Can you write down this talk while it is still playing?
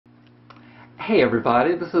Hey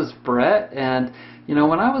everybody, this is Brett, and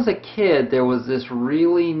when I was a kid there was this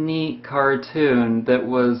really neat cartoon that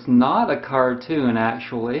was not a cartoon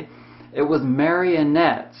actually. It was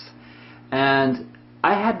marionettes, and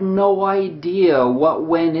I had no idea what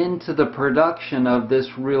went into the production of this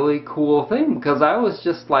really cool thing because I was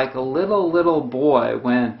just like a little boy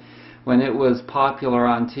when it was popular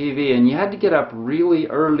on TV, and you had to get up really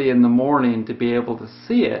early in the morning to be able to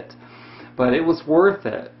see it. But it was worth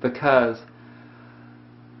it because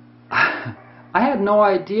I had no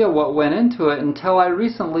idea what went into it until I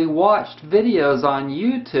recently watched videos on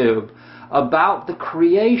YouTube about the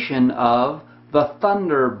creation of the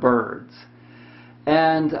Thunderbirds.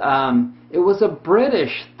 And it was a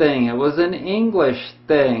British thing, it was an English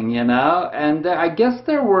thing, and I guess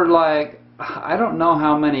there were I don't know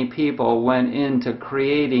how many people went into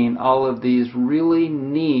creating all of these really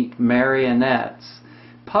neat marionettes,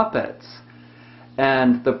 puppets.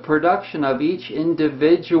 And the production of each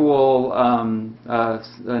individual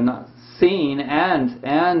scene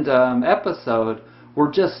and episode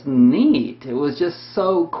were just neat. It was just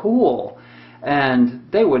so cool. And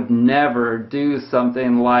they would never do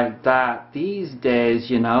something like that these days,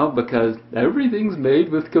 because everything's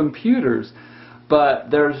made with computers.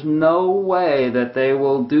 But there's no way that they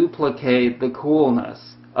will duplicate the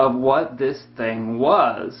coolness of what this thing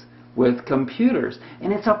was with computers.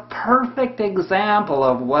 And it's a perfect example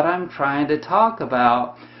of what I'm trying to talk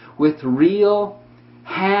about with real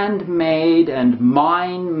handmade and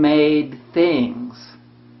mind-made things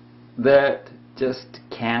that just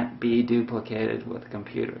can't be duplicated with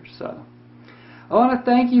computers. So I want to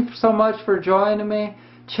thank you so much for joining me.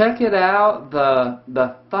 Check it out,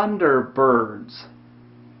 the Thunderbirds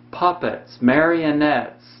puppets,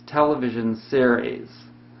 marionettes television series.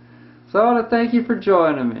 So I want to thank you for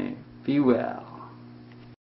joining me. Be well.